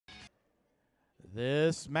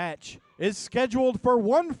This match is scheduled for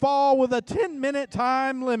one fall with a 10-minute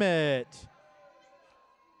time limit.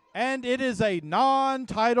 And it is a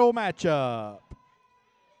non-title matchup.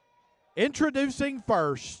 Introducing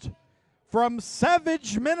first, from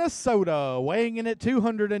Savage, Minnesota, weighing in at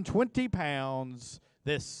 220 pounds,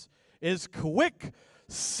 this is Quiksilver.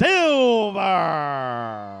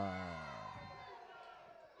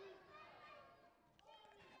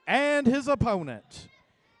 And his opponent,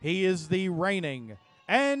 he is the reigning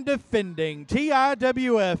and defending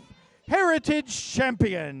TIWF Heritage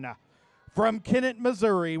Champion from Kennett,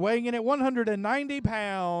 Missouri, weighing in at 190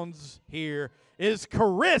 pounds. Here is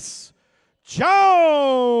Chris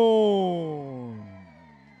Jones.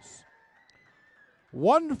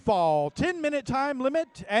 One fall, 10-minute time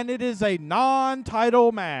limit, and it is a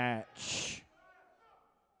non-title match.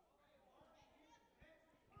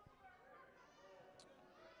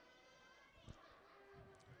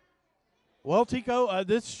 Well, Tico,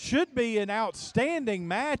 this should be an outstanding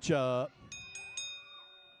matchup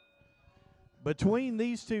between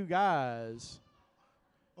these two guys.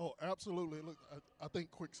 Oh, absolutely. Look, I think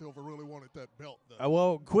Quiksilver really wanted that belt, though.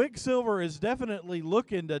 Well, Quiksilver is definitely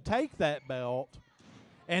looking to take that belt.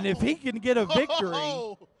 And if he can get a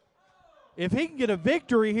victory, if he can get a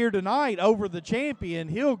victory here tonight over the champion,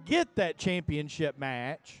 he'll get that championship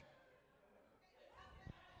match.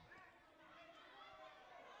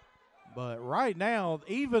 But right now,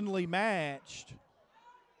 evenly matched.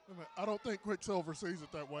 I don't think Quiksilver sees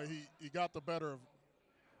it that way. He got the better of.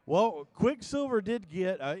 Well, Quiksilver did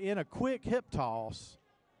get in a quick hip toss,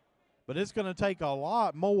 but it's going to take a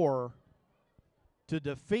lot more to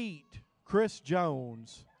defeat Chris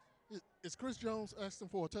Jones. Is Chris Jones asking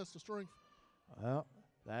for a test of strength? Well,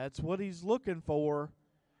 that's what he's looking for.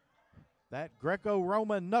 That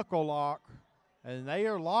Greco-Roman knuckle lock, and they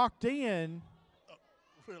are locked in.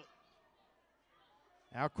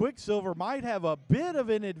 Now, Quiksilver might have a bit of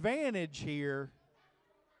an advantage here.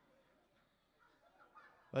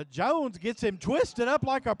 But Jones gets him twisted up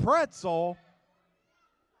like a pretzel.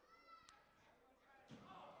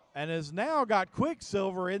 And has now got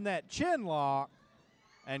Quiksilver in that chin lock.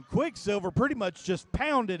 And Quiksilver pretty much just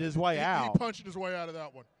pounded his way out. He punched his way out of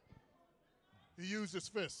that one. He used his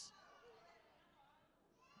fists.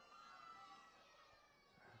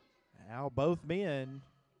 Now both men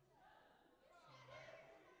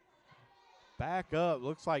back up.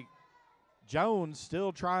 Looks like Jones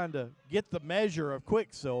still trying to get the measure of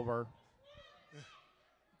Quiksilver.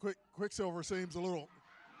 Quiksilver seems a little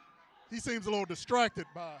distracted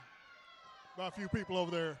by a few people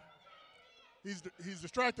over there. He's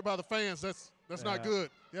distracted by the fans. That's not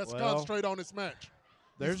good. He has to concentrate on this match.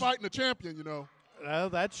 He's fighting the champion, you know.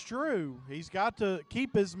 That's true. He's got to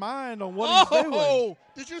keep his mind on what he's doing. Oh!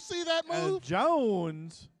 Did you see that move? And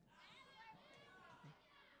Jones,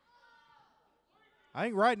 I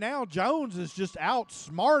think right now Jones is just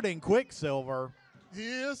outsmarting Quiksilver. He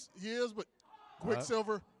is, but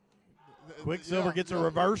Quiksilver. Quiksilver gets a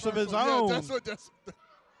reverse of his own. Yeah, that's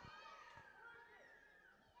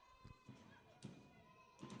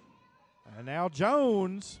and now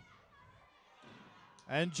Jones.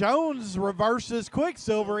 And Jones reverses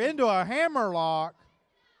Quiksilver into a hammer lock.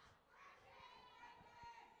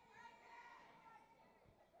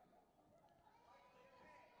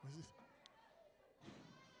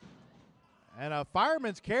 And a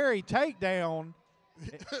fireman's carry takedown.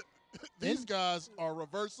 These guys are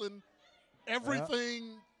reversing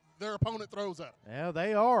everything their opponent throws at them. Yeah,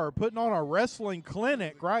 they are putting on a wrestling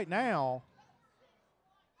clinic right now.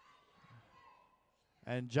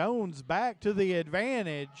 And Jones back to the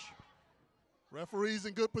advantage. Referee's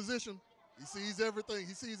in good position. He sees everything.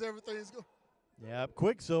 He sees everything's good. Yep,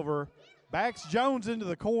 Quiksilver backs Jones into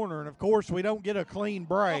the corner, and, of course, we don't get a clean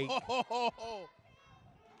break.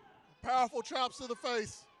 Powerful chops to the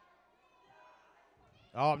face.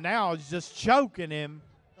 Oh, now he's just choking him.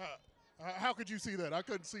 How could you see that? I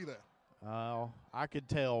couldn't see that. Oh, I could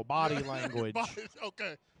tell. Body language.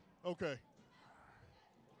 Okay.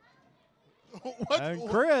 And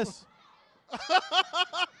Chris.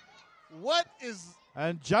 What is.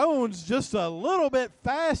 And Jones just a little bit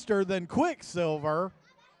faster than Quiksilver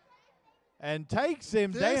and takes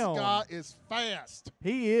him down. This guy is fast.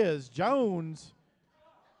 He is. Jones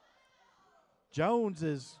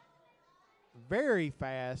is very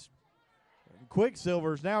fast.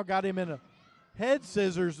 Quiksilver's now got him in a head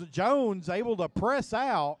scissors. Jones able to press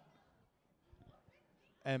out.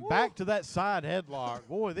 And back to that side headlock.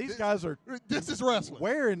 Boy, these guys are this is wrestling.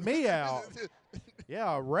 Wearing me out.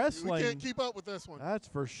 Yeah, wrestling. We can't keep up with this one. That's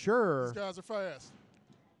for sure. These guys are fast.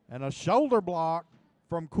 And a shoulder block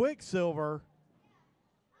from Quiksilver.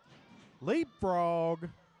 Leapfrog.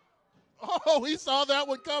 Oh, he saw that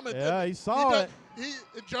one coming. Yeah, he saw it.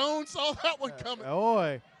 Jones saw that one coming.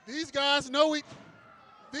 Boy. These guys know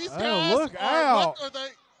these guys look out. What are they?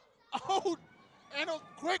 Oh, and a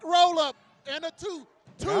quick roll up and a two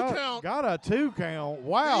count. Got a 2 count.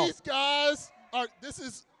 Wow. These guys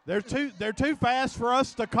they're too fast for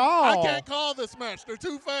us to call. I can't call this match. They're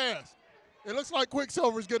too fast. It looks like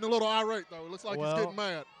Quiksilver's getting a little irate though. It looks like he's getting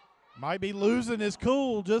mad. Might be losing his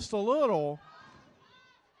cool just a little.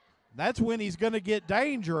 That's when he's going to get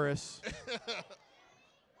dangerous.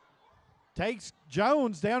 Takes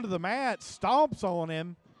Jones down to the mat, stomps on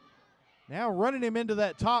him. Now running him into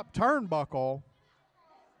that top turnbuckle.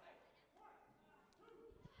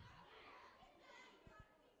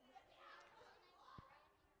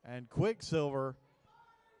 And Quiksilver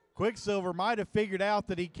might have figured out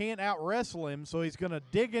that he can't out-wrestle him, so he's going to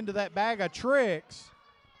dig into that bag of tricks.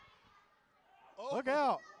 Oh. Look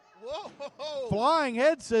out. Whoa. Flying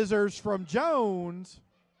head scissors from Jones.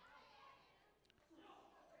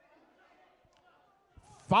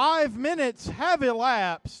 5 minutes have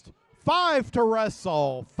elapsed. 5 to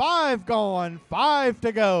wrestle. 5 gone. 5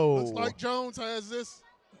 to go. Looks like Jones has this.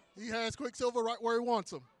 He has Quiksilver right where he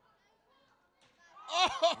wants him.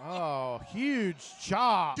 Oh, huge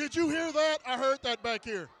chop. Did you hear that? I heard that back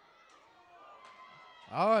here.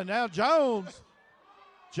 Oh, and now Jones.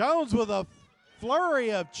 Jones with a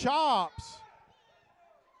flurry of chops.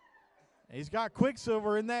 He's got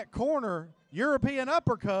Quiksilver in that corner. European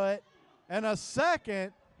uppercut. And a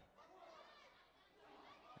second.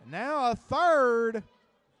 And now a third.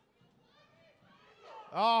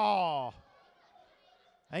 Oh.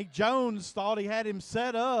 I think Jones thought he had him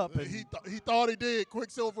set up. He thought he did.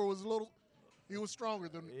 Quicksilver was he was stronger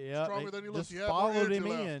than he looked. Just followed him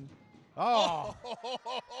in. Oh.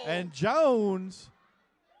 And Jones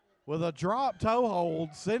with a drop toe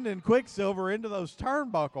hold, sending Quiksilver into those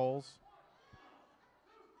turnbuckles.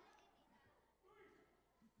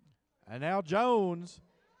 And now Jones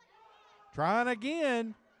trying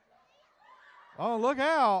again. Oh, look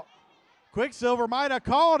out. Quiksilver might have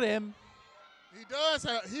caught him. He does.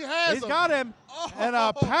 He's got him. Oh. And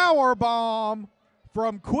a power bomb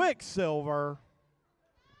from Quiksilver.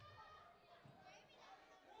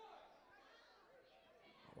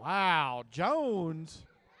 Wow, Jones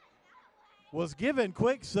was giving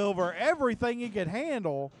Quiksilver everything he could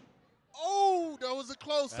handle. Oh, that was a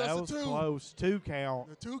close. That's a 2. That was close. 2 count.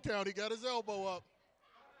 The 2 count. He got his elbow up.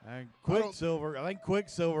 And Quiksilver, I think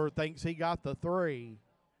Quiksilver thinks he got the 3.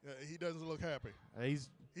 Yeah, he doesn't look happy.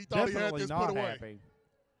 He thought definitely he had this not put away. Happy.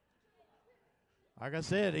 Like I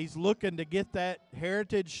said, he's looking to get that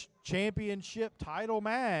Heritage Championship title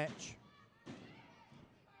match.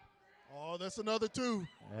 Oh, that's another 2.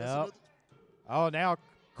 Yep. Oh, now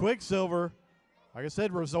Quiksilver, like I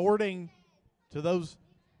said, resorting to those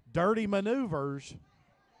dirty maneuvers.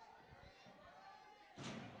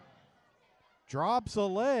 Drops a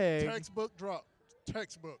leg. Textbook drop.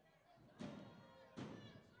 Textbook.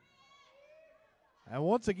 And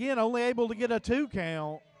once again, only able to get a 2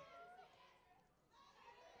 count.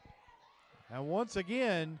 And once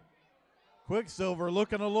again, Quiksilver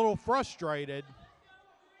looking a little frustrated.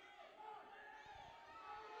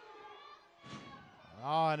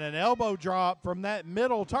 Oh, and an elbow drop from that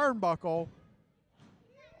middle turnbuckle.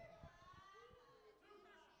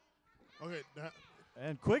 Okay.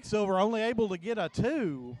 And Quiksilver only able to get a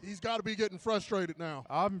 2. He's got to be getting frustrated now.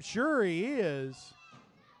 I'm sure he is.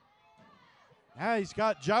 Now he's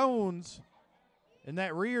got Jones in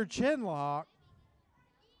that rear chin lock.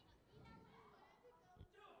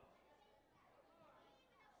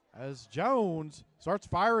 As Jones starts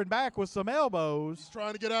firing back with some elbows. He's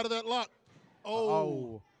trying to get out of that lock.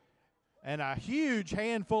 Oh. And a huge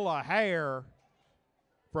handful of hair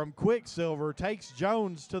from Quiksilver takes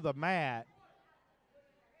Jones to the mat.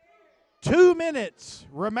 2 minutes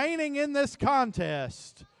remaining in this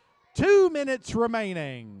contest. 2 minutes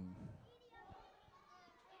remaining.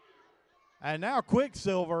 And now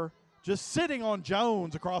Quiksilver just sitting on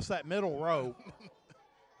Jones across that middle rope.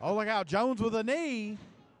 Oh, look out. Jones with a knee.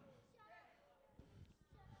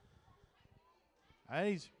 And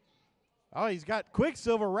he's got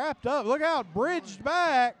Quiksilver wrapped up. Look out. Bridged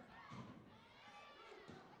back.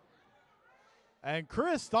 And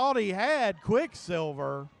Chris thought he had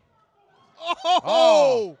Quiksilver.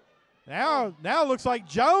 Oh! Now looks like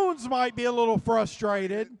Jones might be a little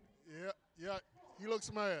frustrated. Yeah. He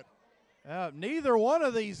looks mad. Neither one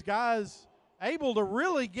of these guys able to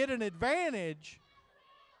really get an advantage.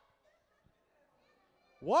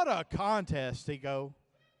 What a contest, Tico.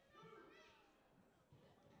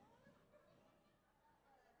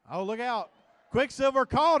 Oh, look out. Quiksilver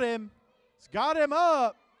caught him. It's got him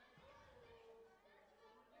up.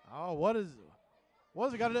 Oh, what is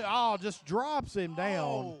it got to do? Oh, just drops him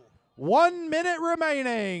down. Oh. 1 minute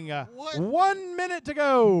remaining. What? 1 minute to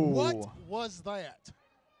go. What was that?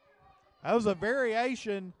 That was a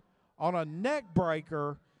variation on a neck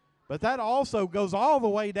breaker, but that also goes all the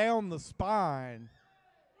way down the spine.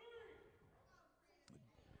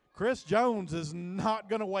 Chris Jones is not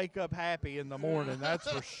going to wake up happy in the morning,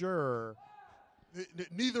 that's for sure.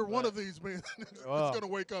 Neither one of these men is going to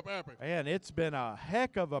wake up happy. Man, it's been a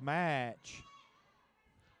heck of a match.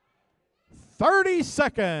 30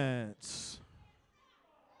 seconds.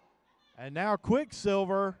 And now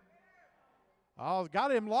Quiksilver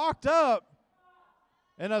got him locked up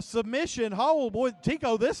in a submission hold. Boy,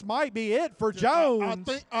 Tico, this might be it for Jones.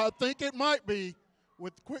 I think it might be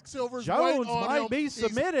with Quicksilver's weight Jones on might him. be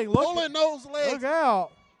submitting. He's pulling those legs. Look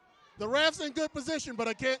out. The ref's in good position, but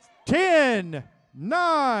I can't. 10,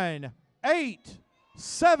 9, 8,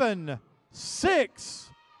 7, 6,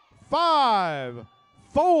 5,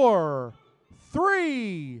 4,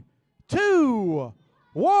 3, 2,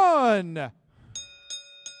 1.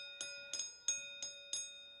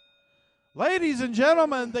 Ladies and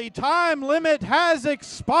gentlemen, the time limit has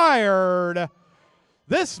expired.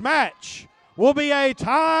 This match will be a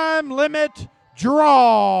time limit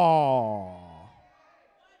draw.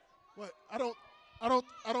 What? I don't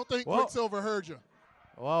think Quiksilver heard you.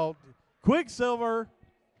 Well, Quiksilver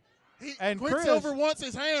Quiksilver wants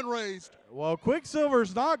his hand raised. Well,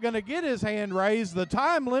 Quicksilver's not going to get his hand raised. The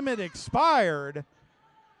time limit expired.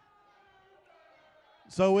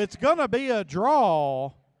 So it's going to be a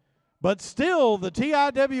draw. But still, the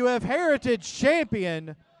TIWF Heritage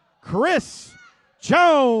Champion, Chris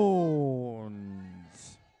Jones.